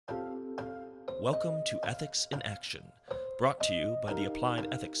Welcome to Ethics in Action, brought to you by the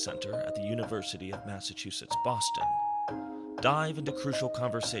Applied Ethics Center at the University of Massachusetts, Boston. Dive into crucial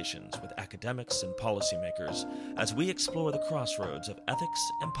conversations with academics and policymakers as we explore the crossroads of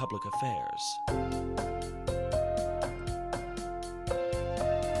ethics and public affairs.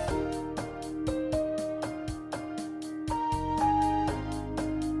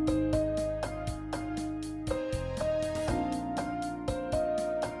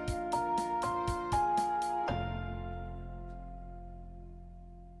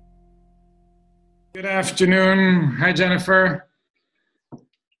 Good afternoon. Hi, Jennifer.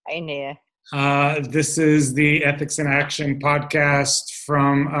 Hi, Nia. This is the Ethics in Action podcast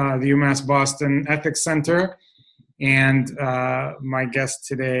from the UMass Boston Ethics Center. And my guest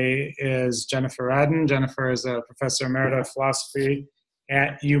today is Jennifer Radden. Jennifer is a professor emerita of philosophy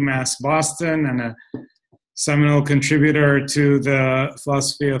at UMass Boston and a seminal contributor to the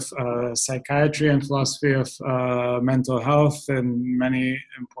philosophy of psychiatry and philosophy of mental health and many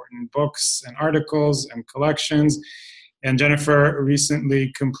important books and articles and collections. And Jennifer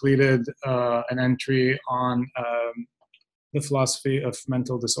recently completed an entry on the philosophy of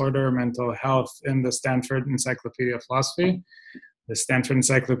mental disorder, mental health in the Stanford Encyclopedia of Philosophy. The Stanford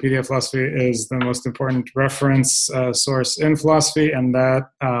Encyclopedia of Philosophy is the most important reference source in philosophy, and that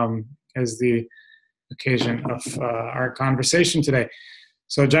is the occasion of our conversation today.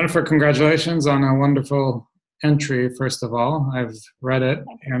 So Jennifer, congratulations on a wonderful entry, first of all. I've read it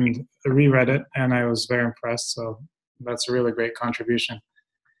and reread it, and I was very impressed. So that's a really great contribution.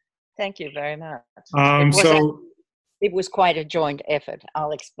 Thank you very much. It was quite a joint effort.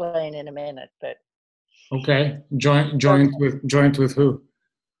 I'll explain in a minute, but okay, joint with who?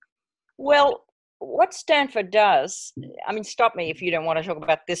 Well, what Stanford does, I mean, stop me if you don't want to talk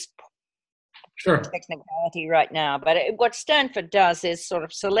about this technicality right now, but what Stanford does is sort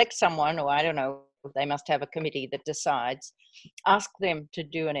of select someone, or I don't know, they must have a committee that decides, ask them to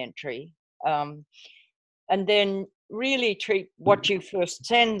do an entry, and then really treat what you first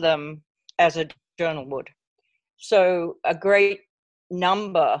send them as a journal would. So a great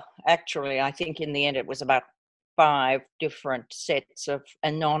number, actually, I think in the end it was about 5 different sets of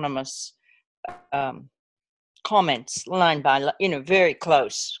anonymous comments, line by line, very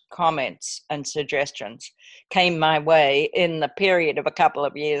close comments and suggestions came my way in the period of a couple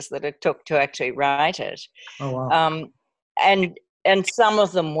of years that it took to actually write it. Oh, wow. And some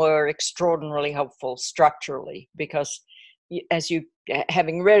of them were extraordinarily helpful structurally, because as you,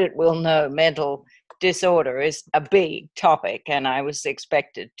 having read it, will know, mental disorder is a big topic, and I was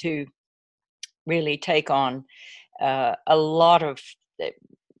expected to really take on a lot of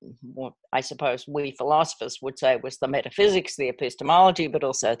what I suppose we philosophers would say was the metaphysics, the epistemology, but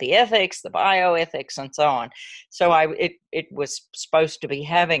also the ethics, the bioethics, and so on. So it was supposed to be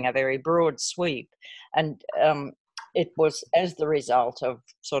having a very broad sweep, and it was as the result of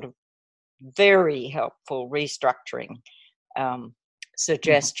sort of very helpful restructuring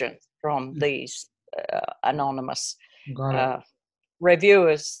suggestions from these anonymous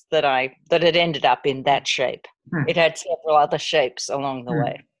reviewers that it ended up in that shape. It had several other shapes along the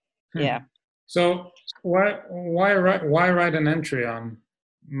way. Yeah. So why write an entry on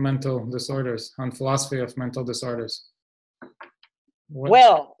mental disorders, on philosophy of mental disorders?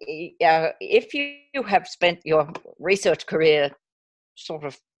 Well, if you have spent your research career sort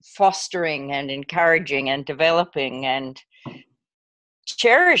of fostering and encouraging and developing and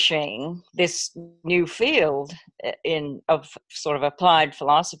cherishing this new field of sort of applied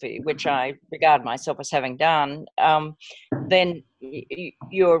philosophy, which I regard myself as having done, then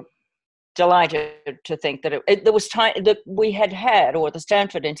you're delighted to think that there was time that we had, or the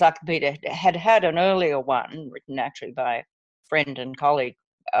Stanford Encyclopedia had an earlier one written actually by a friend and colleague,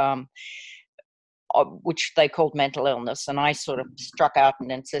 which they called mental illness, and I sort of struck out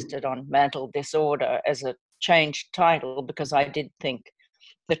and insisted on mental disorder as a changed title, because I did think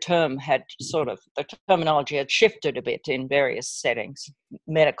the terminology had shifted a bit in various settings,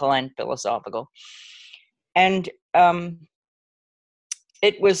 medical and philosophical. And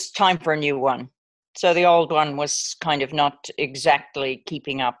it was time for a new one. So the old one was kind of not exactly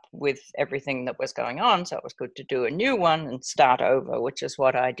keeping up with everything that was going on. So it was good to do a new one and start over, which is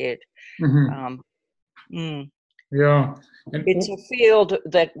what I did. Mm-hmm. Yeah. It's a field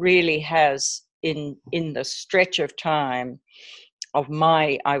that really has, in the stretch of time of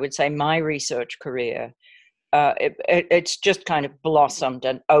my research career, it's just kind of blossomed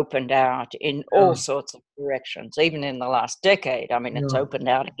and opened out in all sorts of directions, even in the last decade. I mean, it's opened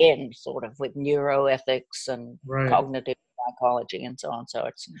out again, sort of with neuroethics and cognitive psychology and so on. So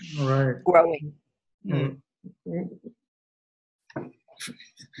it's growing.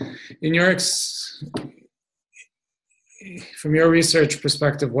 in your from your research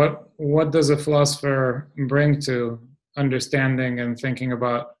perspective, what does a philosopher bring to understanding and thinking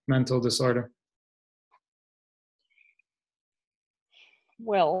about mental disorder?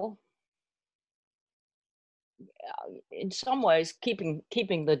 Well, in some ways, keeping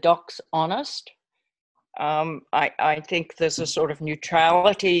the docs honest. I think there's a sort of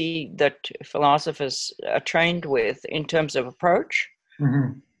neutrality that philosophers are trained with in terms of approach,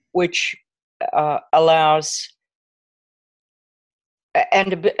 Mm-hmm. which allows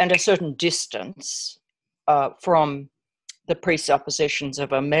and a certain distance from the presuppositions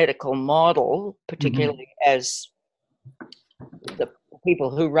of a medical model, particularly as the people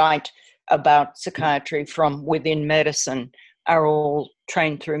who write about psychiatry from within medicine are all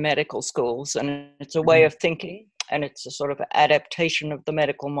trained through medical schools, and it's a way of thinking, and it's a sort of adaptation of the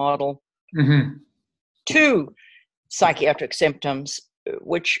medical model to psychiatric symptoms,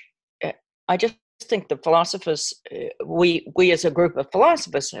 which I just think the philosophers, we as a group of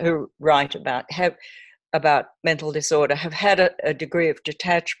philosophers who write about mental disorder have had a degree of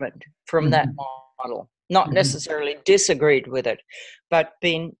detachment from that model, not necessarily disagreed with it, but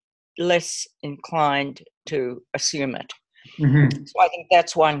been less inclined to assume it. So I think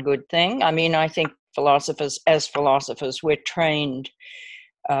that's one good thing. I mean, I think as philosophers, we're trained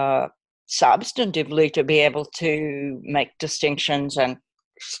substantively to be able to make distinctions and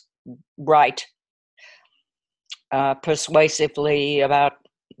write persuasively about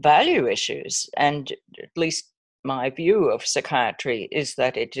value issues. And at least my view of psychiatry is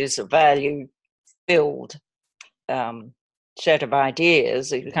that it is a value-filled set of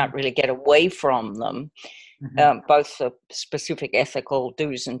ideas. You can't really get away from them, both the specific ethical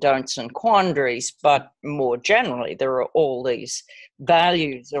do's and don'ts and quandaries, but more generally, there are all these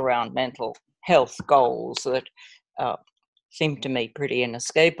values around mental health goals that seem to me pretty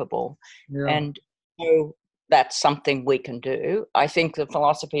inescapable. Yeah. And so that's something we can do. I think the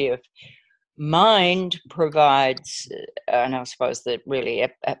philosophy of mind provides, and I suppose that really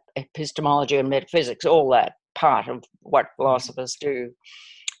epistemology and metaphysics, all that part of what philosophers do,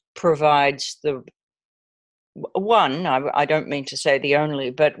 provides the one, I don't mean to say the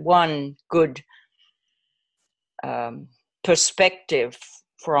only, but one good perspective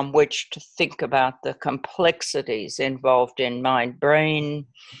from which to think about the complexities involved in mind-brain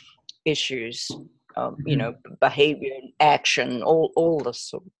issues, behavior, action, all the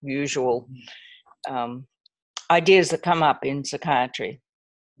sort of usual ideas that come up in psychiatry.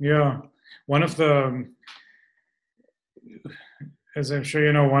 Yeah. One of the, as I'm sure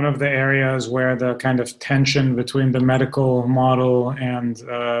you know, one of the areas where the kind of tension between the medical model and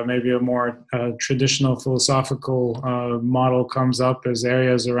maybe a more traditional philosophical model comes up is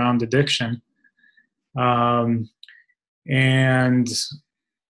areas around addiction. And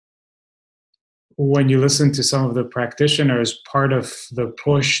when you listen to some of the practitioners, part of the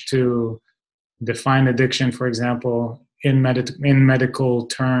push to define addiction, for example, in medical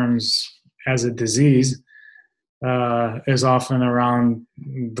terms as a disease, is often around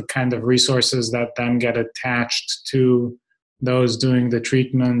the kind of resources that then get attached to those doing the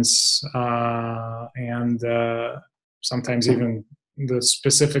treatments, and sometimes even the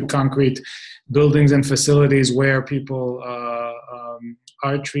specific concrete buildings and facilities where people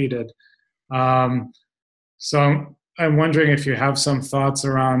are treated. So I'm wondering if you have some thoughts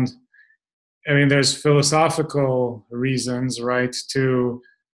around, I mean, there's philosophical reasons, right, to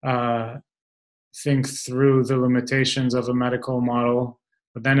think through the limitations of a medical model,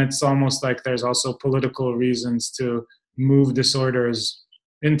 but then it's almost like there's also political reasons to move disorders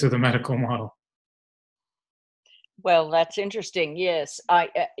into the medical model. Well, that's interesting. Yes,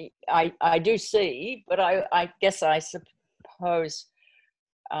 I do see, but I guess I suppose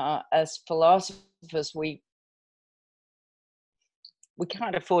as philosophers we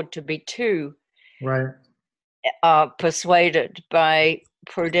can't afford to be too Right. Persuaded by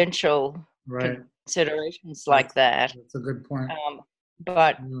prudential Right. considerations like that. That's a good point.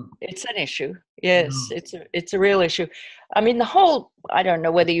 But it's an issue. Yes, it's a real issue. I mean, I don't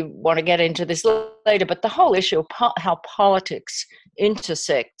know whether you want to get into this later, but the whole issue of how politics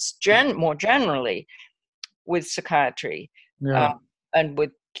intersects more generally with psychiatry and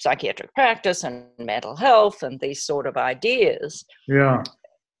with psychiatric practice and mental health and these sort of ideas. Yeah.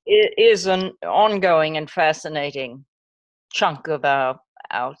 It is an ongoing and fascinating chunk of our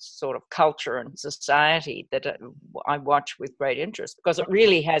sort of culture and society that I watch with great interest, because it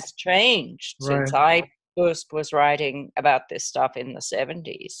really has changed since I first was writing about this stuff in the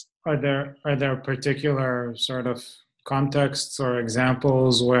 70s. Are there particular sort of contexts or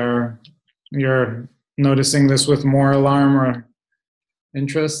examples where you're noticing this with more alarm? Or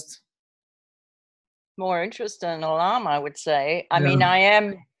interest? More interest and alarm, I would say. I Yeah. mean, I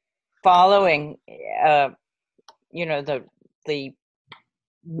am following, the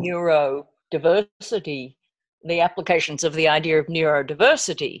neurodiversity, the applications of the idea of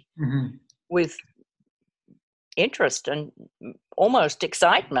neurodiversity with interest and almost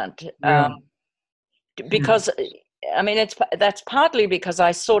excitement. Because, I mean, that's partly because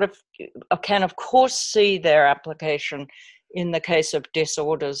I sort of can, of course, see their application in the case of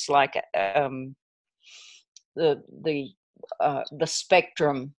disorders like the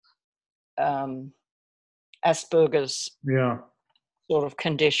spectrum, Asperger's sort of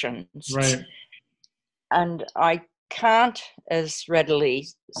conditions. Right. And I can't as readily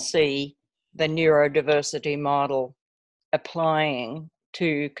see the neurodiversity model applying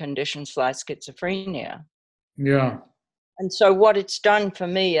to conditions like schizophrenia. Yeah. And so what it's done for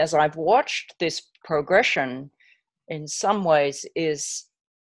me as I've watched this progression in some ways is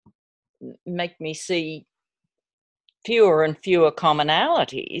make me see fewer and fewer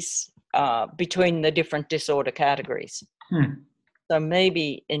commonalities between the different disorder categories. So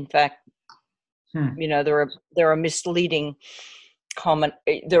maybe, in fact, there are misleading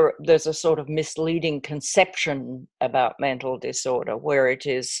there's a sort of misleading conception about mental disorder where it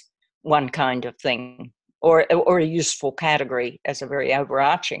is one kind of thing or a useful category as a very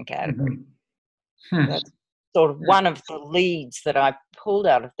overarching category. That's sort of one of the leads that I pulled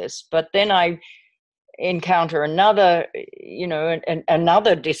out of this. But then I encounter another,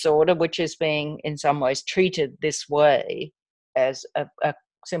 another disorder which is being in some ways treated this way as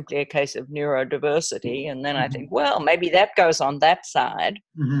simply a case of neurodiversity, and then I think, well, maybe that goes on that side.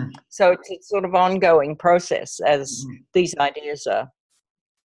 So it's a sort of ongoing process as these ideas are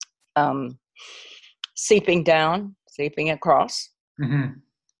seeping down, seeping across.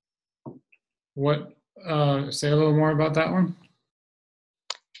 What? Say a little more about that one.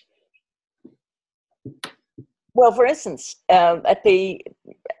 Well, for instance, at the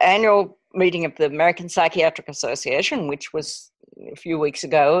annual meeting of the American Psychiatric Association, which was a few weeks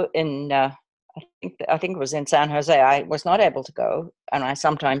ago in, I think it was in San Jose. I was not able to go, and I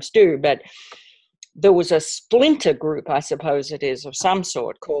sometimes do, but there was a splinter group, I suppose it is, of some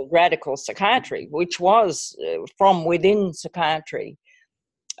sort called Radical Psychiatry, which was from within psychiatry,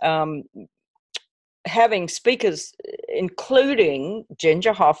 having speakers including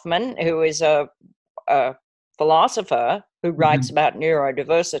Ginger Hoffman, who is a philosopher who writes about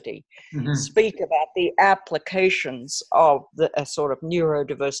neurodiversity, speak about the applications of a sort of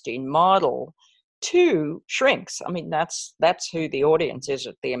neurodiversity model to shrinks. I mean, that's who the audience is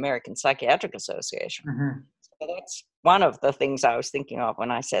at the American Psychiatric Association. So that's one of the things I was thinking of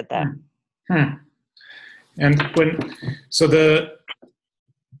when I said that. And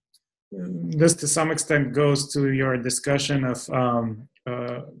this to some extent goes to your discussion of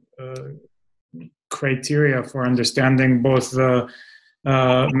criteria for understanding both the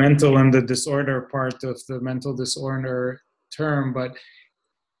mental and the disorder part of the mental disorder term. But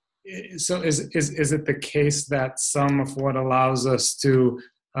so is it the case that some of what allows us to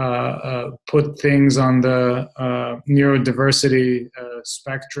put things on the neurodiversity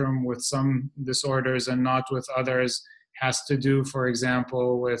spectrum with some disorders and not with others has to do, for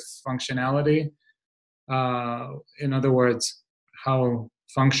example, with functionality? In other words, how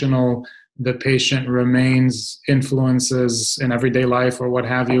functional the patient remains influences in everyday life or what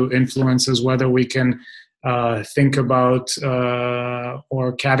have you, influences whether we can think about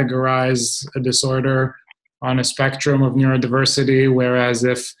or categorize a disorder on a spectrum of neurodiversity, whereas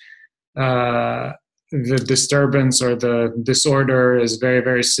if the disturbance or the disorder is very,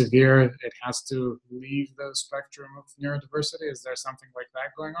 very severe, it has to leave the spectrum of neurodiversity. Is there something like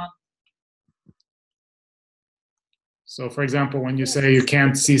that going on? So, for example, when you say you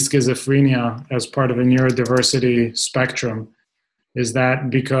can't see schizophrenia as part of a neurodiversity spectrum, is that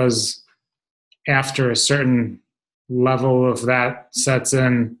because after a certain level of that sets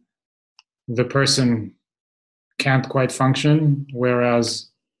in, the person can't quite function,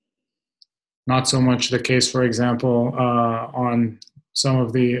 whereas not so much the case, for example, on some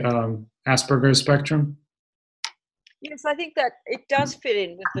of the Asperger's spectrum? Yes, I think that it does fit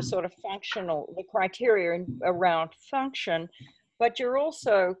in with the sort of the criteria around function, but you're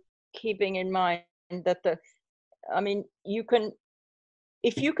also keeping in mind that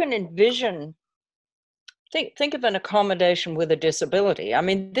if you can envision, think of an accommodation with a disability. I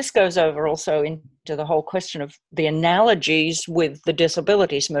mean, this goes over also into the whole question of the analogies with the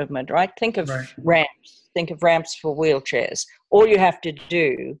disabilities movement, right? Think of ramps for wheelchairs. All you have to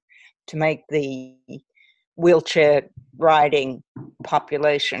do to make the wheelchair riding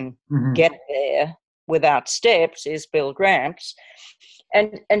population get there without steps is build ramps.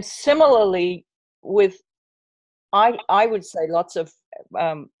 And similarly with, I would say lots of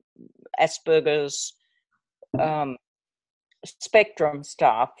Asperger's spectrum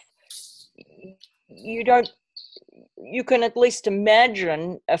stuff, you can at least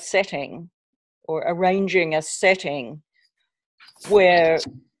imagine a setting or arranging a setting where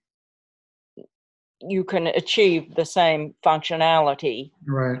you can achieve the same functionality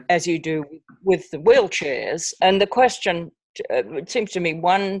Right. as you do with the wheelchairs. And the question, it seems to me,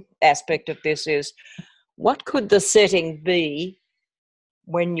 one aspect of this is, what could the setting be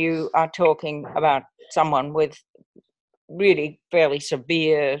when you are talking about someone with really fairly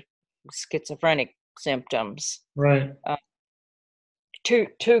severe schizophrenic symptoms? Right.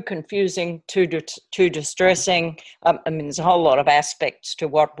 Too confusing, too distressing. I mean, there's a whole lot of aspects to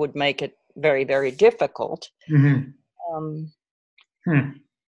what would make it very, very difficult.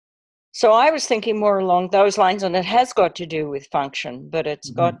 So I was thinking more along those lines, and it has got to do with function, but it's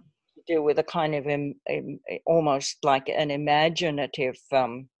got to do with a kind of almost like an imaginative,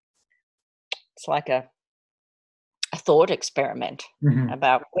 it's like a thought experiment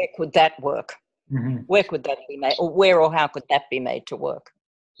about where could that work? Where could that be made, or how could that be made to work?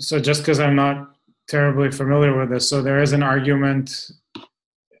 So just because I'm not terribly familiar with this, so there is an argument.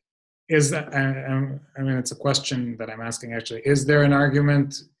 Is that, I mean, it's a question that I'm asking actually. Is there an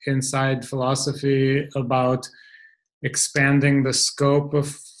argument inside philosophy about expanding the scope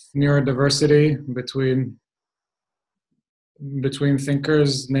of neurodiversity between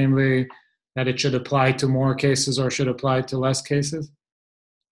thinkers, namely that it should apply to more cases or should apply to less cases?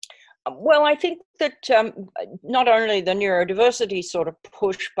 Well, I think that not only the neurodiversity sort of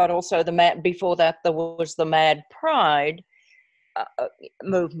push, but also before that there was the Mad Pride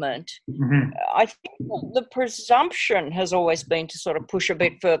movement. I think the presumption has always been to sort of push a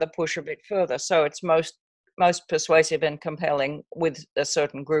bit further. So it's most persuasive and compelling with a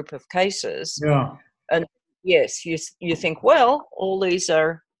certain group of cases. Yeah. And yes, you think, well, all these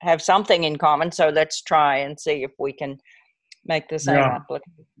have something in common, so let's try and see if we can make the same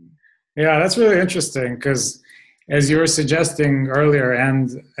application. Yeah, that's really interesting because, as you were suggesting earlier,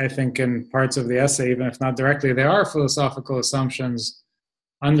 and I think in parts of the essay, even if not directly, there are philosophical assumptions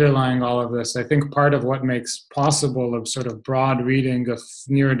underlying all of this. I think part of what makes possible a sort of broad reading of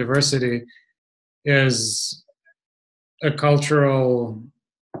neurodiversity is a cultural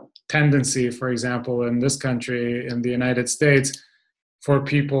tendency, for example, in this country, in the United States, for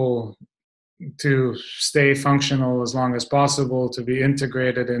people to stay functional as long as possible, to be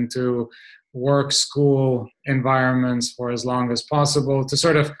integrated into work, school environments for as long as possible, to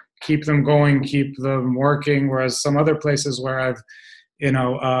sort of keep them going, keep them working. Whereas some other places where I've,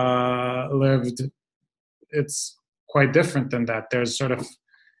 lived, it's quite different than that. There's sort of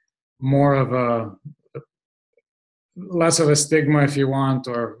more of less of a stigma, if you want,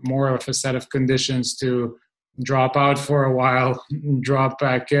 or more of a set of conditions to drop out for a while, drop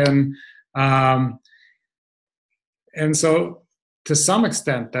back in. And so to some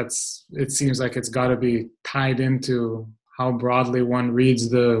extent, it seems like it's got to be tied into how broadly one reads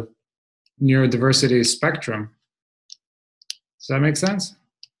the neurodiversity spectrum. Does that make sense?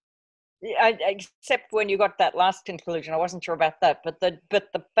 Except when you got that last conclusion, I wasn't sure about that. But the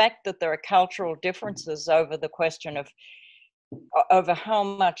fact that there are cultural differences over the question of over how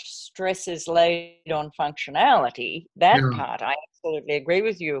much stress is laid on functionality, that part I absolutely agree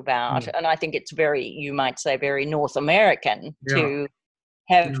with you about. And I think it's you might say, very North American to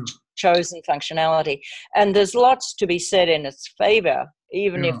have chosen functionality. And there's lots to be said in its favor,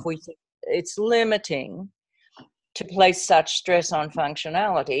 even if we think it's limiting to place such stress on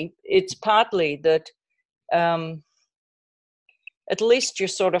functionality. It's partly that at least you're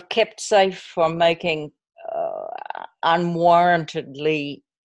sort of kept safe from making unwarrantedly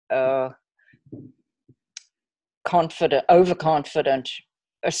overconfident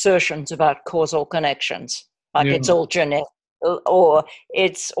assertions about causal connections, like it's all genetic or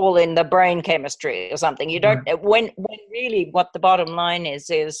it's all in the brain chemistry or something. You don't when really what the bottom line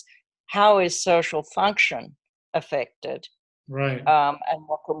is how is social function affected, right? And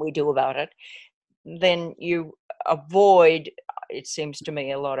what can we do about it? Then you avoid, it seems to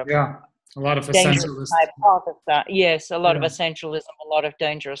me, a lot of essentialism. Yes, a lot of essentialism, a lot of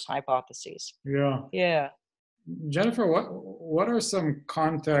dangerous hypotheses. Yeah. Jennifer, what are some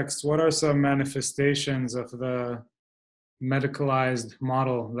contexts, what are some manifestations of the medicalized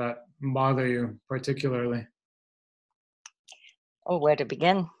model that bother you particularly? Oh, where to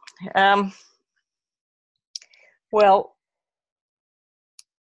begin? Well,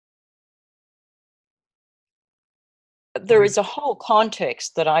 there is a whole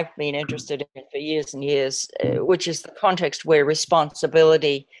context that I've been interested in for years and years, which is the context where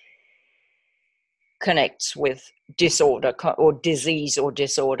responsibility connects with disorder or disease or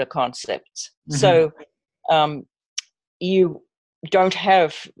disorder concepts. So you don't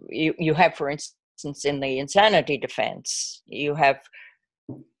have, you have, for instance, in the insanity defense, you have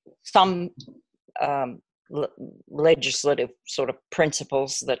some legislative sort of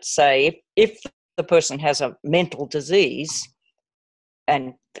principles that say if the person has a mental disease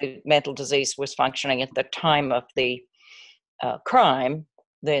and the mental disease was functioning at the time of the crime,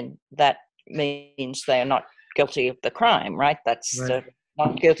 then that means they are not guilty of the crime, right? That's Right.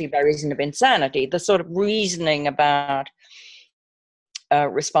 not guilty by reason of insanity. The sort of reasoning about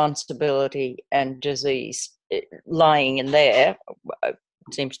responsibility and disease lying in there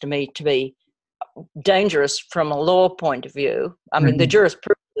seems to me to be dangerous from a law point of view. I mean, the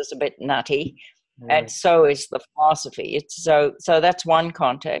jurisprudence is a bit nutty, and so is the philosophy. It's so that's one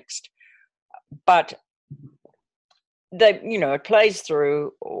context, but it plays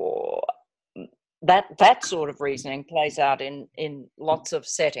through, or that sort of reasoning plays out in lots of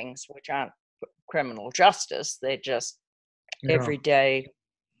settings which aren't criminal justice. They're just everyday.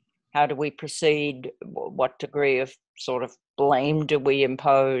 How do we proceed? What degree of sort of blame do we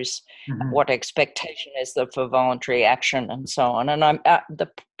impose? What expectation is there for voluntary action, and so on? And I'm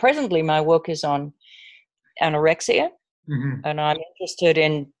presently my work is on anorexia, and I'm interested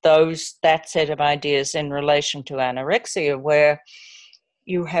in that set of ideas in relation to anorexia, where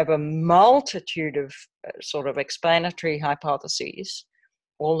you have a multitude of sort of explanatory hypotheses,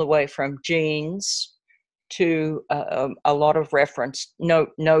 all the way from genes to a lot of reference.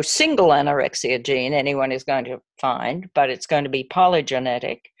 No single anorexia gene anyone is going to find, but it's going to be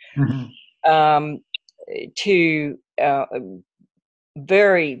polygenetic, to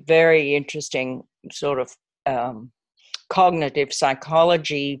very, very interesting sort of cognitive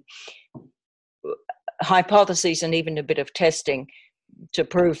psychology hypotheses, and even a bit of testing to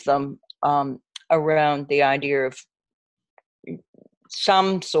prove them around the idea of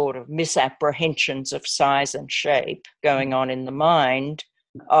some sort of misapprehensions of size and shape going on in the mind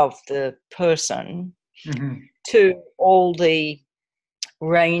of the person, to all the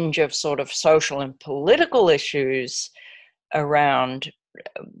range of sort of social and political issues around,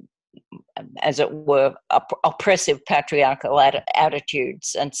 as it were, oppressive patriarchal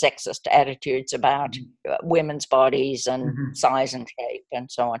attitudes and sexist attitudes about women's bodies and size and shape and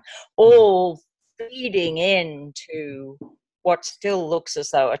so on, all feeding into what still looks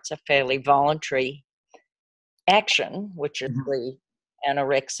as though it's a fairly voluntary action, which is the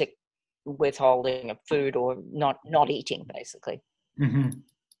anorexic withholding of food or not eating, basically.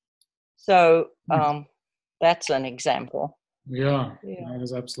 So that's an example. Yeah, that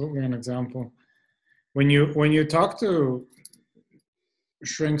is absolutely an example. When you talk to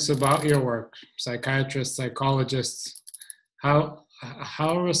shrinks about your work, psychiatrists, psychologists, how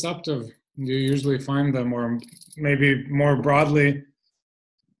receptive do you usually find them, or maybe more broadly,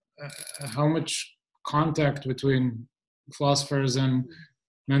 how much contact between philosophers and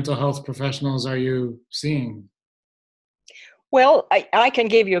mental health professionals are you seeing? Well, I can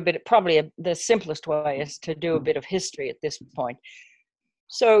give you a bit, probably the simplest way is to do a bit of history at this point.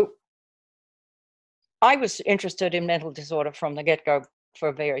 So I was interested in mental disorder from the get-go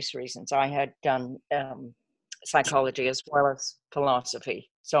for various reasons. I had done psychology as well as philosophy,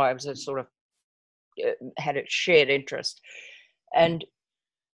 so I was a sort of had a shared interest, and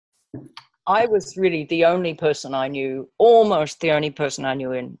I was really the only person I knew, almost the only person I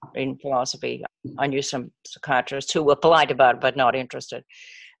knew in philosophy. I knew some psychiatrists who were polite about it but not interested.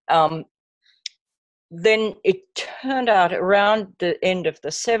 Then it turned out around the end of the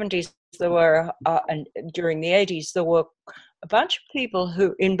 70s, there were, and during the 80s, there were a bunch of people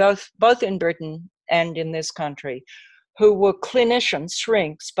who, in both in Britain and in this country, who were clinicians,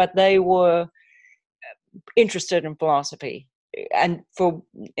 shrinks, but they were interested in philosophy, and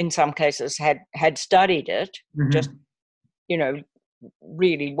in some cases had studied it, just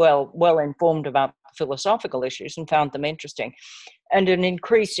really well informed about philosophical issues and found them interesting, and an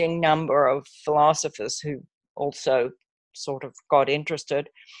increasing number of philosophers who also sort of got interested.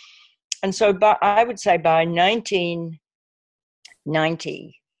 And so I would say by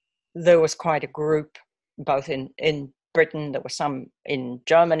 1990 there was quite a group, both in Britain, there were some in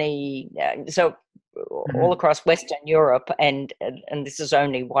Germany, so all across Western Europe, and this is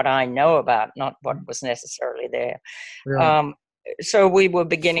only what I know about, not what was necessarily there. So we were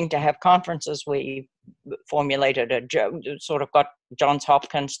beginning to have conferences. We formulated sort of got Johns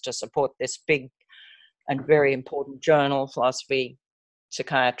Hopkins to support this big and very important journal, Philosophy,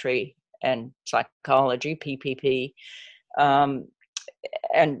 Psychiatry, and psychology, PPP, and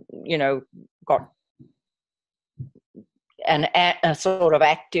got a sort of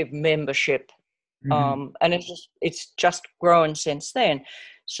active membership, and it's just grown since then.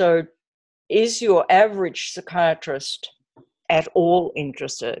 So, is your average psychiatrist at all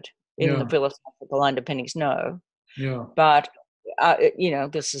interested in the philosophical underpinnings? No. Yeah. But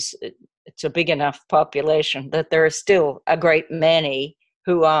it's a big enough population that there are still a great many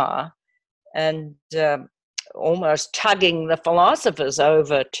who are, and almost tugging the philosophers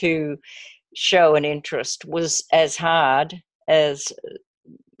over to show an interest was as hard as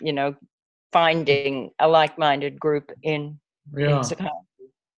finding a like-minded group in psychiatry.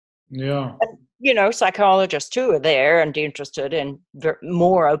 Yeah. And, psychologists too are there and interested and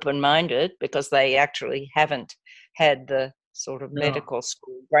more open-minded, because they actually haven't had the sort of medical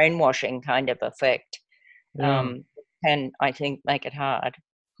school brainwashing kind of effect. Can, I think, make it hard.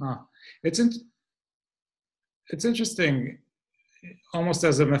 It's interesting, almost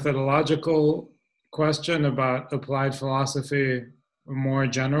as a methodological question about applied philosophy more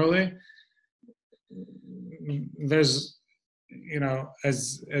generally. There's,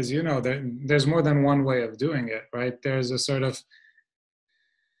 as you know, there's more than one way of doing it, right? There's a sort of,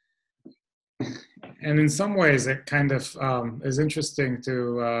 and in some ways it kind of is interesting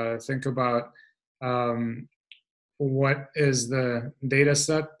to think about what is the data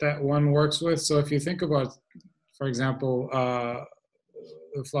set that one works with. So if you think about, for example,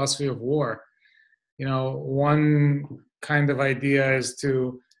 the philosophy of war, one kind of idea is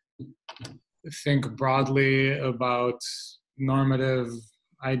to think broadly about normative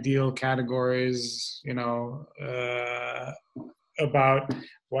ideal categories, about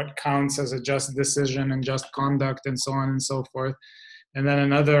what counts as a just decision and just conduct and so on and so forth. And then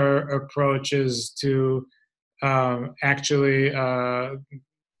another approach is to actually,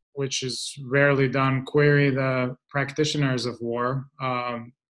 which is rarely done, query the practitioners of war,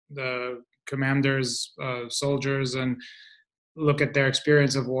 the commanders, soldiers, and look at their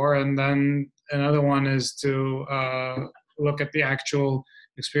experience of war. And then another one is to look at the actual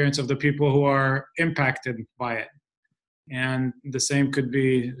experience of the people who are impacted by it. And the same could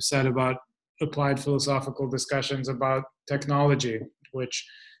be said about applied philosophical discussions about technology, which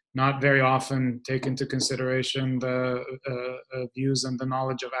not very often take into consideration the views and the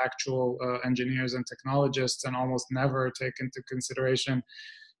knowledge of actual engineers and technologists, and almost never take into consideration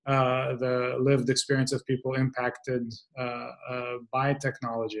the lived experience of people impacted by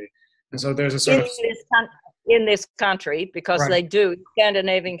technology. And so there's a sort of... In this country, because they do,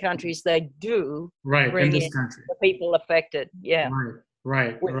 Scandinavian countries, they do bring in the people affected. Yeah.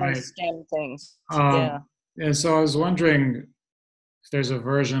 Right. With those STEM things. And so I was wondering if there's a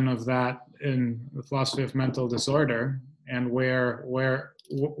version of that in the philosophy of mental disorder, and where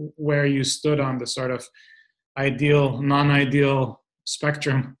you stood on the sort of ideal, non-ideal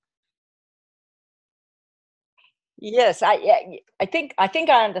spectrum. Yes, I think I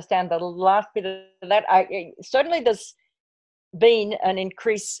understand the last bit of that. Certainly there's been an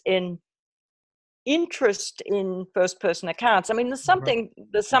increase in interest in first-person accounts. I mean, there's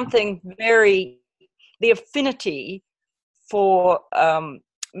something very, the affinity for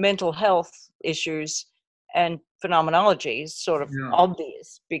mental health issues and phenomenology is sort of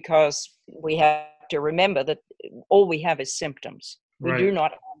obvious, because we have to remember that all we have is symptoms. We do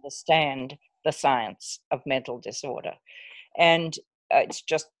not understand the science of mental disorder, and it's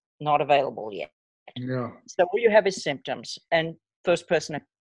just not available yet. So all you have is symptoms, and first-person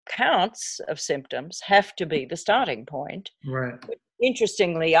accounts of symptoms have to be the starting point. But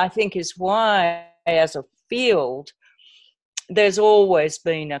interestingly, I think is why, as a field, there's always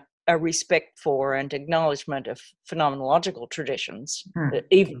been a respect for and acknowledgement of phenomenological traditions,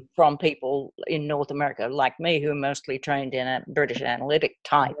 even from people in North America like me, who are mostly trained in a British analytic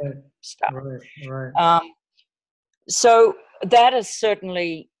type stuff. So that has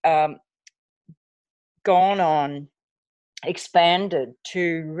certainly gone on, expanded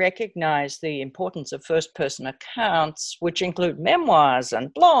to recognize the importance of first-person accounts, which include memoirs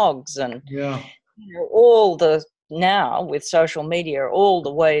and blogs and all the, now with social media, all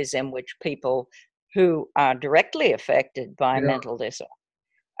the ways in which people who are directly affected by mental disorder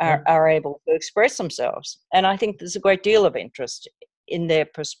are able to express themselves. And I think there's a great deal of interest in their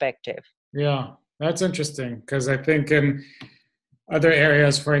perspective. Yeah, that's interesting, because I think in other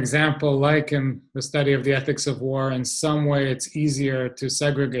areas, for example, like in the study of the ethics of war, in some way it's easier to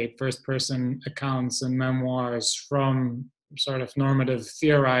segregate first-person accounts and memoirs from sort of normative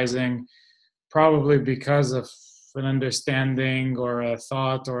theorizing, probably because of an understanding or a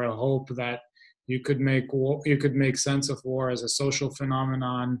thought or a hope that you could make sense of war as a social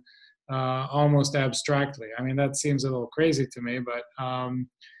phenomenon, almost abstractly. I mean, that seems a little crazy to me, but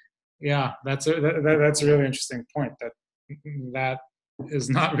yeah, that's a really interesting point, that is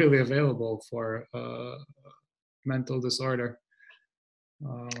not really available for mental disorder.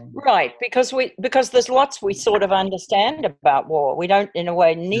 Right, because there's lots we sort of understand about war. We don't, in a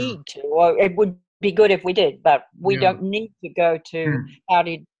way, need to, or it would be good if we did, but we don't need to go to how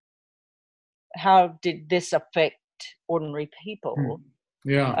did this affect ordinary people?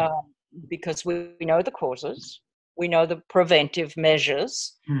 Because we know the causes, we know the preventive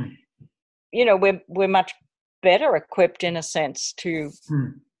measures. You know, we're much better equipped, in a sense, to,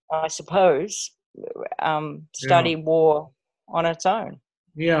 I suppose, study war on its own.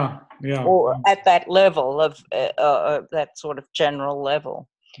 Or at that level of that sort of general level.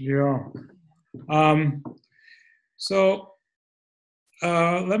 So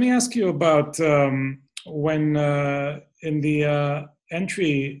let me ask you about when in the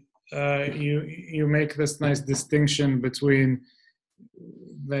entry you make this nice distinction between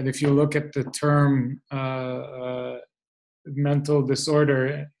that if you look at the term mental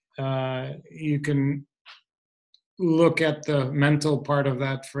disorder, you can look at the mental part of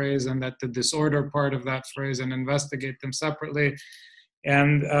that phrase and at the disorder part of that phrase and investigate them separately.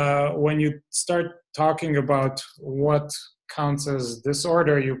 And when you start talking about what counts as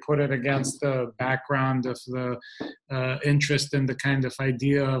disorder, you put it against the background of the interest in the kind of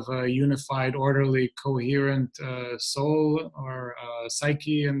idea of a unified, orderly, coherent soul or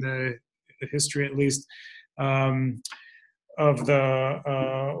psyche in the history, at least, of the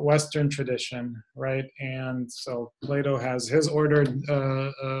Western tradition, right? And so Plato has his ordered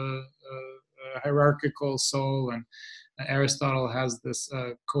hierarchical soul, and Aristotle has this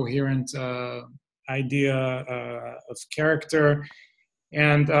coherent idea of character.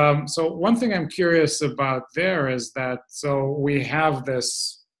 And so one thing I'm curious about there is that, so we have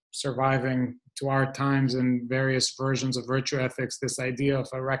this surviving to our times in various versions of virtue ethics, this idea of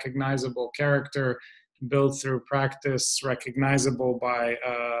a recognizable character built through practice, recognizable by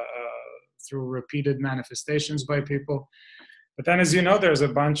through repeated manifestations by people. But then, as you know, there's a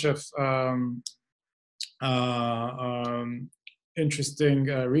bunch of interesting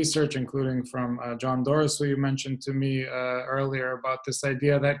research, including from John Doris, who you mentioned to me earlier, about this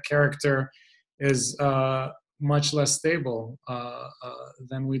idea that character is much less stable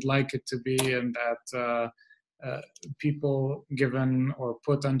than we'd like it to be, and that people given or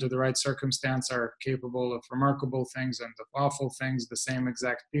put under the right circumstance are capable of remarkable things and of awful things, the same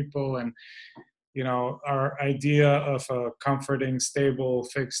exact people. And, you know, our idea of a comforting, stable,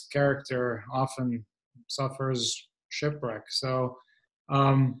 fixed character often suffers shipwreck. So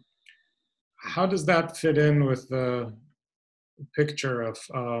how does that fit in with the picture of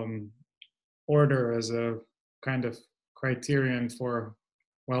order as a kind of criterion for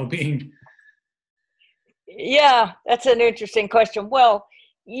well-being? Yeah, that's an interesting question. Well,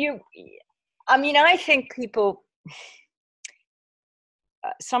 I think people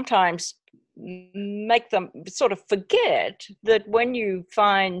sometimes make them sort of forget that when you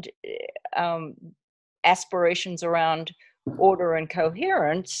find aspirations around order and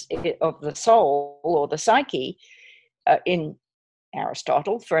coherence of the soul or the psyche in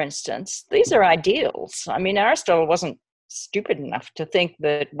Aristotle, for instance, these are ideals. I mean, Aristotle wasn't stupid enough to think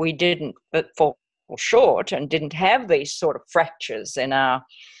that we didn't fall short and didn't have these sort of fractures in our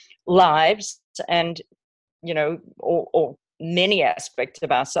lives, and, you know, or many aspects of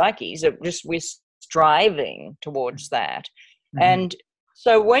our psyches. It just, we're striving towards that. And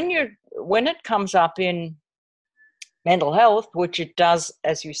so when it comes up in mental health, which it does,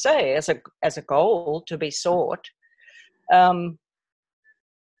 as you say, as a goal to be sought,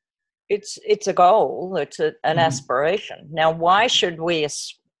 it's a goal, it's an aspiration. Now, why should we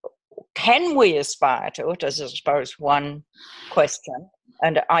can we aspire to it, is, I suppose, one question.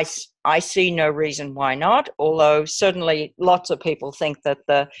 And I see no reason why not, although certainly lots of people think that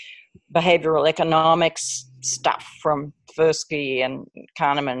the behavioral economics stuff from Tversky and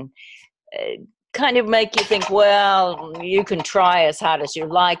Kahneman kind of make you think, well, you can try as hard as you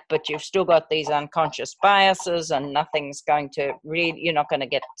like, but you've still got these unconscious biases, and nothing's going to really, you're not going to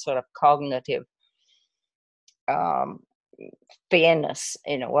get sort of cognitive fairness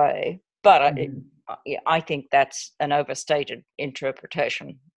in a way. But I think that's an overstated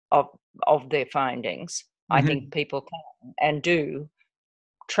interpretation of their findings. I think people can and do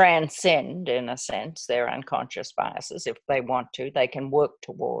transcend, in a sense, their unconscious biases if they want to. They can work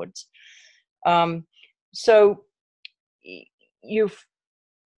towards. So if you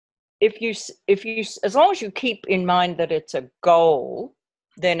as long as you keep in mind that it's a goal,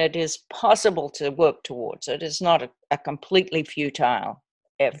 then it is possible to work towards it. It's not a completely futile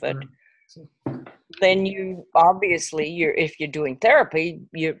effort. then you obviously, if you're doing therapy,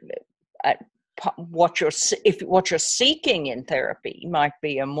 what you're seeking in therapy might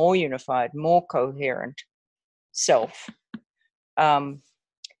be a more unified, more coherent self. So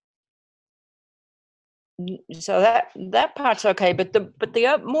that part's okay, but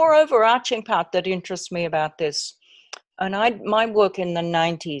the more overarching part that interests me about this, and my work in the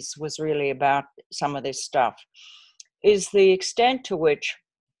 90s was really about some of this stuff, is the extent to which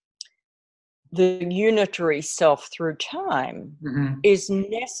the unitary self through time is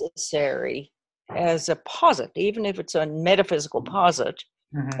necessary as a posit, even if it's a metaphysical posit.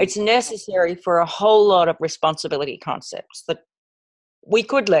 It's necessary for a whole lot of responsibility concepts that we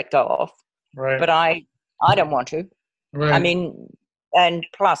could let go of, but I don't want to. I mean, and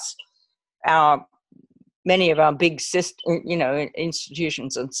plus many of our big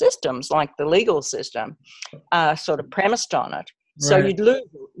institutions and systems, like the legal system, are sort of premised on it. So you'd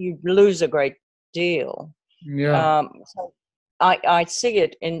lose a great deal. Yeah. So I see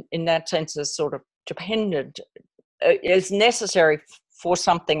it in that sense as sort of dependent, as necessary for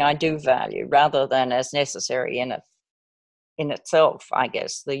something I do value, rather than as necessary in itself, I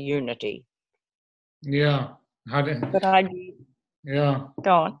guess, the unity. Yeah. Yeah.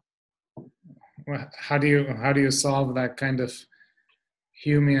 Go on. How do you solve that kind of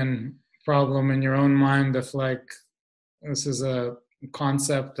Humean problem in your own mind of like, this is a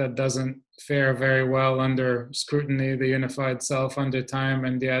concept that doesn't fare very well under scrutiny, the unified self under time,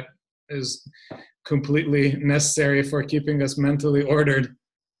 and yet is completely necessary for keeping us mentally ordered?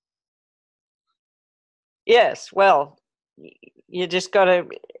 Yes, well, you just got to...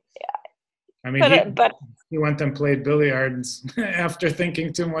 I mean, he went and played billiards after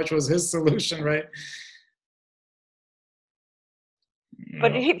thinking too much was his solution, right?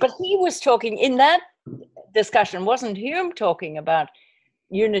 But he was talking in that discussion. Wasn't Hume talking about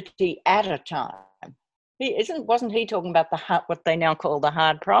unity at a time? Wasn't he talking about what they now call the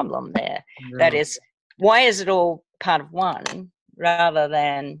hard problem there? Yeah. That is, why is it all part of one rather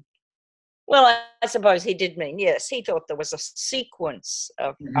than? Well, I suppose he did mean, yes, he thought there was a sequence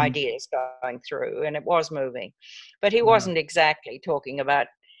of ideas going through and it was moving, but he wasn't exactly talking about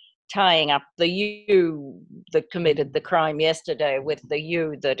tying up the you that committed the crime yesterday with the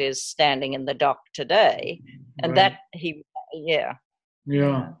you that is standing in the dock today. And that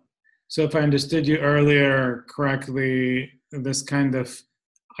Yeah. So if I understood you earlier correctly, this kind of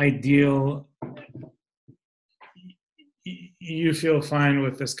ideal, you feel fine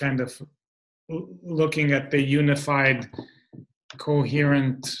with this kind of looking at the unified,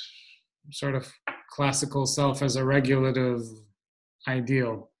 coherent, sort of classical self as a regulative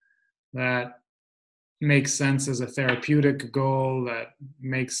ideal that makes sense as a therapeutic goal, that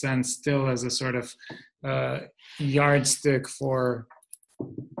makes sense still as a sort of yardstick for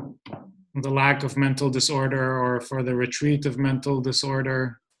the lack of mental disorder or for the retreat of mental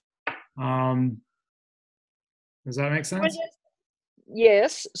disorder. Does that make sense? Well,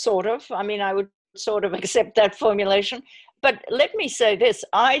 yes, sort of. I mean, I would sort of accept that formulation. But let me say this.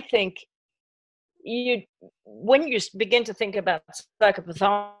 I think when you begin to think about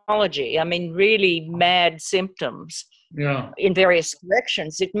psychopathology, I mean, really mad symptoms in various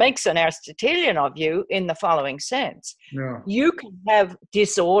directions, it makes an Aristotelian of you in the following sense. You can have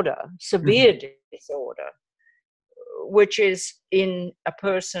disorder, severe disorder, which is in a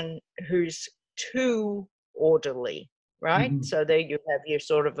person who's too orderly, right? So there you have your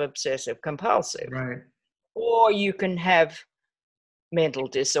sort of obsessive compulsive. Or you can have mental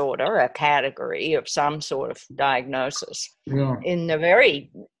disorder, a category of some sort of diagnosis in a very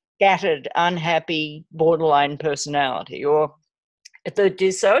scattered, unhappy, borderline personality, or the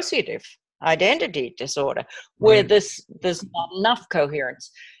dissociative identity disorder, where there's not enough coherence.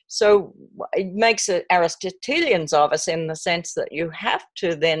 So it makes it Aristotelians of us in the sense that you have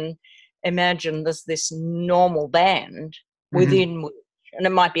to then imagine there's this normal band within which, and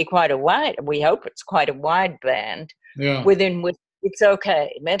it might be quite a wide, we hope it's quite a wide band, within which it's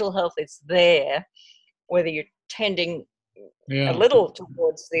okay. Mental health is there, whether you're tending a little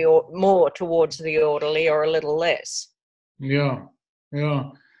towards more towards the orderly or a little less. I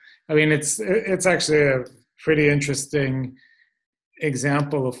mean, it's actually a pretty interesting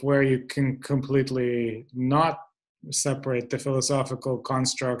example of where you can completely not separate the philosophical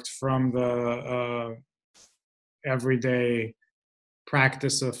construct from the everyday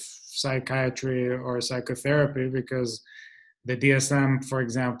practice of psychiatry or psychotherapy, because the DSM, for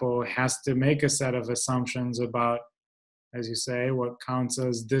example, has to make a set of assumptions about, as you say, what counts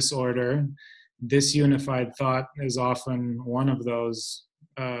as disorder. Disunified thought is often one of those.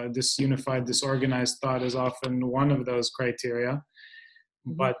 Disunified, disorganized thought is often one of those criteria.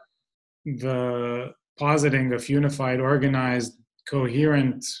 But the positing of unified, organized,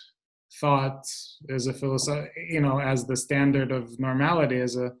 coherent thought as a as the standard of normality,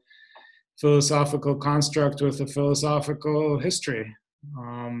 as a philosophical construct with a philosophical history.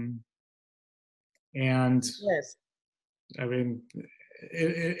 And Yes. I mean,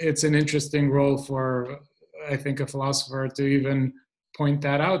 it's an interesting role for, I think, a philosopher to even point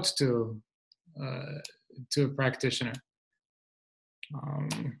that out to a practitioner.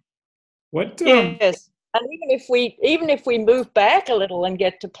 Yes, and even if we move back a little and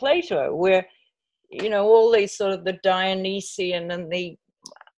get to Plato, where all these sort of the Dionysian and the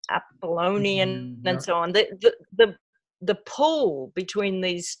Apollonian and so on, the pull between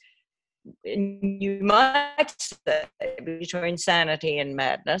these, you might say, between sanity and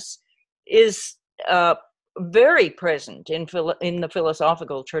madness is very present in the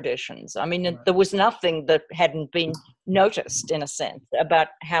philosophical traditions. I mean, there was nothing that hadn't been noticed, in a sense, about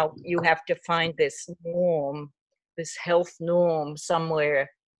how you have to find this norm, this health norm, somewhere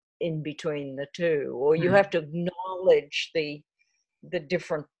in between the two, or you have to acknowledge the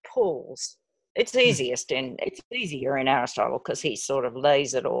different pulls. It's easier in Aristotle because he sort of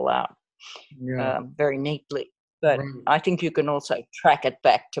lays it all out very neatly. But I think you can also track it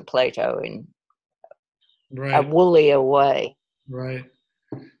back to Plato in a woollier way. Right.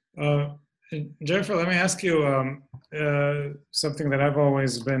 Jennifer, let me ask you something that I've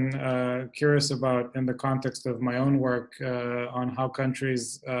always been curious about in the context of my own work on how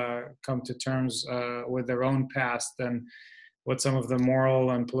countries come to terms with their own past and what some of the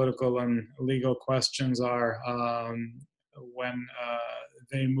moral and political and legal questions are when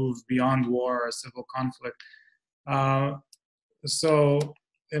they move beyond war or civil conflict. So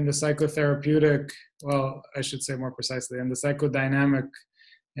in the psychotherapeutic, well, I should say more precisely, in the psychodynamic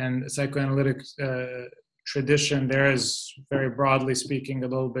and psychoanalytic tradition, there is, very broadly speaking, a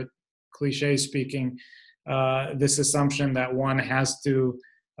little bit cliche speaking, this assumption that one has to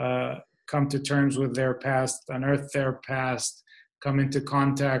come to terms with their past, unearth their past, come into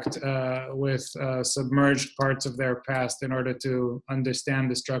contact with submerged parts of their past in order to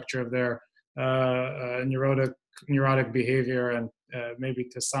understand the structure of their neurotic behavior and maybe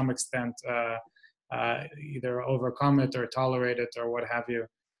to some extent either overcome it or tolerate it or what have you.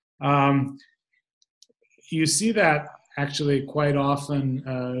 You see that actually quite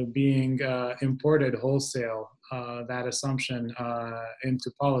often being imported wholesale, that assumption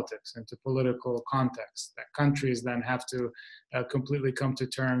into politics, into political context, that countries then have to completely come to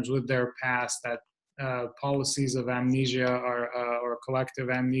terms with their past, that policies of amnesia or collective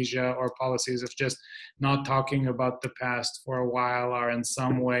amnesia or policies of just not talking about the past for a while are in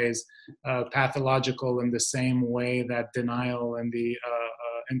some ways pathological in the same way that denial in the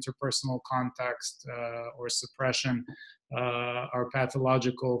interpersonal context or suppression are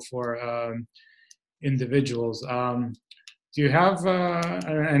pathological for individuals. Do you have,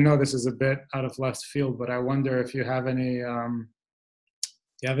 I know this is a bit out of left field, but I wonder if you have any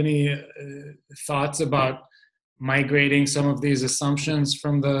thoughts about migrating some of these assumptions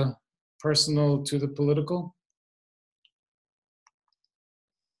from the personal to the political?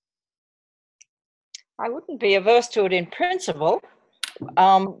 I wouldn't be averse to it in principle,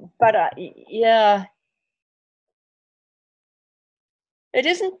 but yeah, it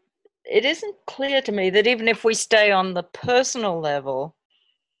isn't clear to me that even if we stay on the personal level,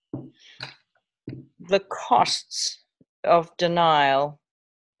 the costs of denial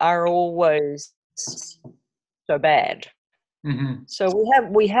are always so bad. Mm-hmm. So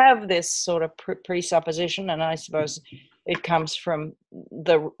we have this sort of presupposition, and I suppose it comes from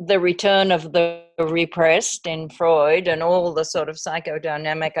the return of the repressed in Freud and all the sort of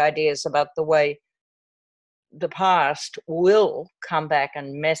psychodynamic ideas about the way the past will come back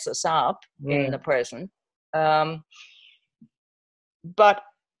and mess us up in the present. But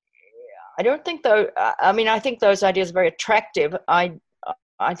I don't think I mean, I think those ideas are very attractive. I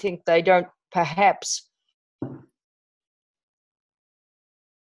think they don't perhaps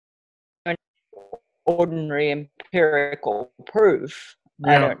ordinary empirical proof.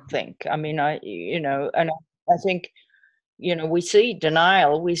 I don't think. I mean, and I think, we see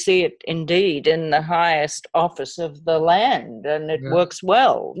denial. We see it indeed in the highest office of the land, and it works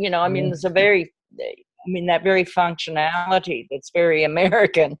well. I mean, there's that very functionality that's very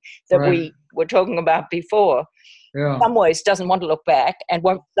American that we were talking about before. In some ways doesn't want to look back and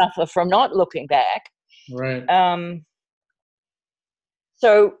won't suffer from not looking back. Right.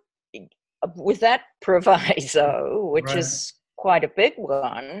 So with that proviso, which is quite a big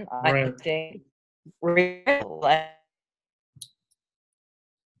one, I think real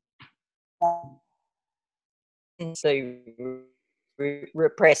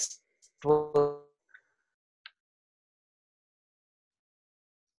repressed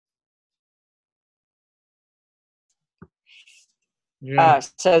Yeah.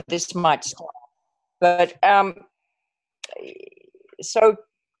 So this might stop. But so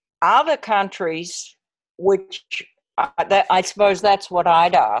other countries which I suppose that's what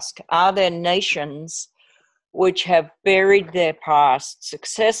I'd ask. Are there nations which have buried their past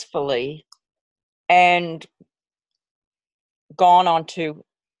successfully and gone on to,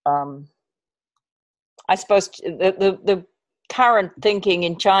 I suppose, the current thinking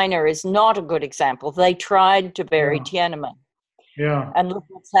in China is not a good example. They tried to bury Tiananmen. Yeah. And look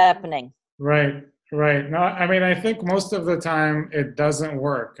what's happening. Right. Right. No, I mean, I think most of the time it doesn't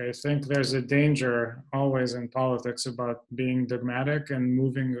work. I think there's a danger always in politics about being dogmatic and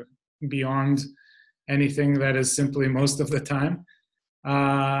moving beyond anything that is simply most of the time.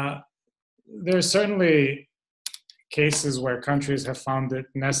 There's certainly cases where countries have found it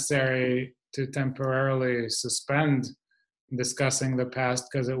necessary to temporarily suspend discussing the past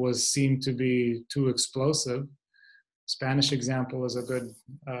because it was seen to be too explosive. Spanish example is a good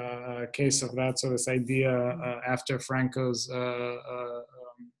case of that. So this idea after Franco's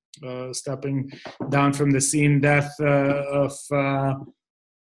stepping down from the scene death of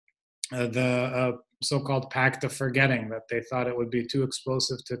the so-called Pact of Forgetting, that they thought it would be too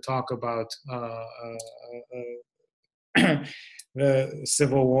explosive to talk about the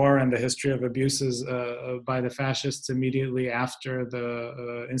Civil War and the history of abuses by the fascists immediately after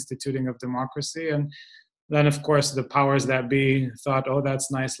the instituting of democracy. And then, of course, the powers that be thought, oh, that's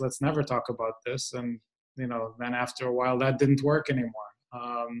nice, let's never talk about this. And, then after a while, that didn't work anymore.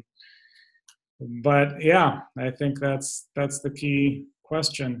 But yeah, I think that's the key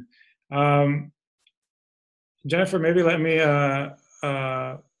question. Jennifer, maybe let me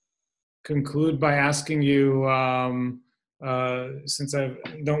conclude by asking you, since I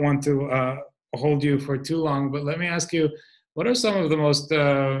don't want to hold you for too long, but let me ask you, what are some of the most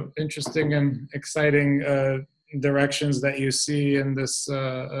interesting and exciting directions that you see in this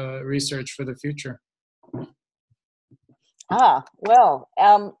research for the future? Well,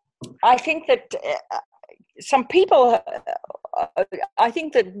 I think that some people, I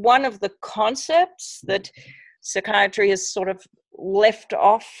think that one of the concepts that psychiatry has sort of left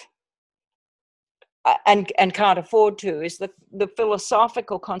off and can't afford to is the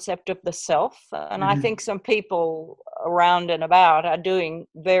philosophical concept of the self. And I think some people around and about are doing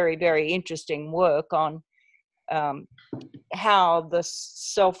very, very interesting work on how the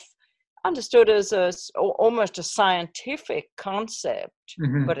self, understood as almost a scientific concept,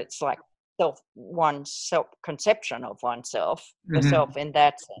 but it's like one's self conception of oneself, the self in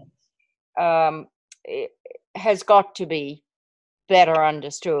that sense, it has got to be better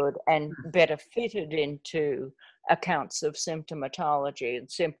understood and better fitted into accounts of symptomatology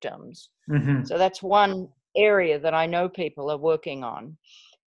and symptoms. So that's one area that I know people are working on.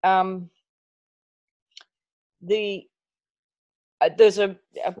 There's a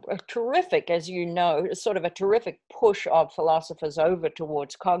terrific, as you know, sort of a terrific push of philosophers over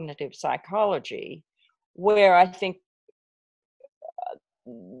towards cognitive psychology, where I think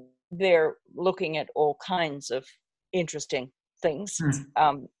they're looking at all kinds of interesting things,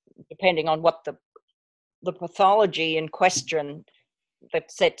 depending on what the pathology in question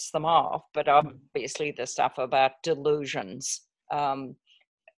that sets them off. But obviously the stuff about delusions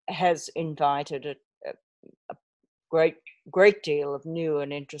has invited a great deal of new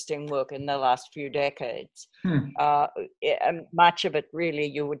and interesting work in the last few decades. And much of it really,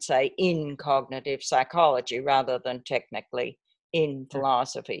 you would say, in cognitive psychology rather than technically in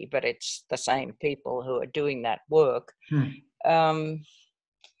philosophy, but it's the same people who are doing that work.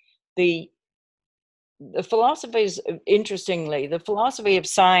 The philosophies, interestingly, the philosophy of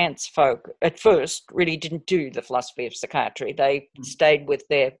science folk at first really didn't do the philosophy of psychiatry. They stayed with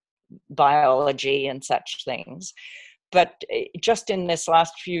their biology and such things. But just in this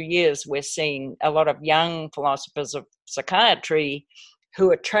last few years, we're seeing a lot of young philosophers of psychiatry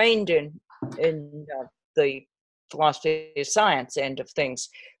who are trained in the philosophy of science end of things,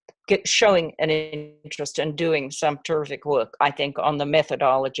 showing an interest in doing some terrific work, I think, on the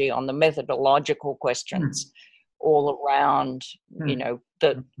methodology, on the methodological questions all around,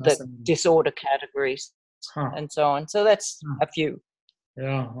 the disorder categories and so on. So that's a few.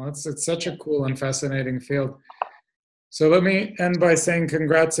 Yeah, well, it's such a cool and fascinating field. So let me end by saying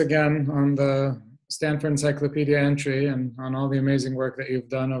congrats again on the Stanford Encyclopedia entry and on all the amazing work that you've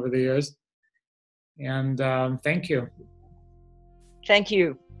done over the years. And thank you. Thank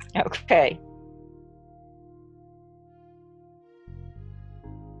you. Okay.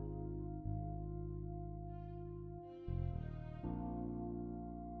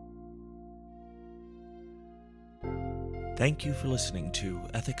 Thank you for listening to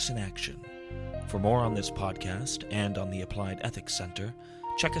Ethics in Action. For more on this podcast and on the Applied Ethics Center,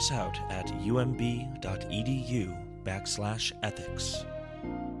 check us out at umb.edu/ethics.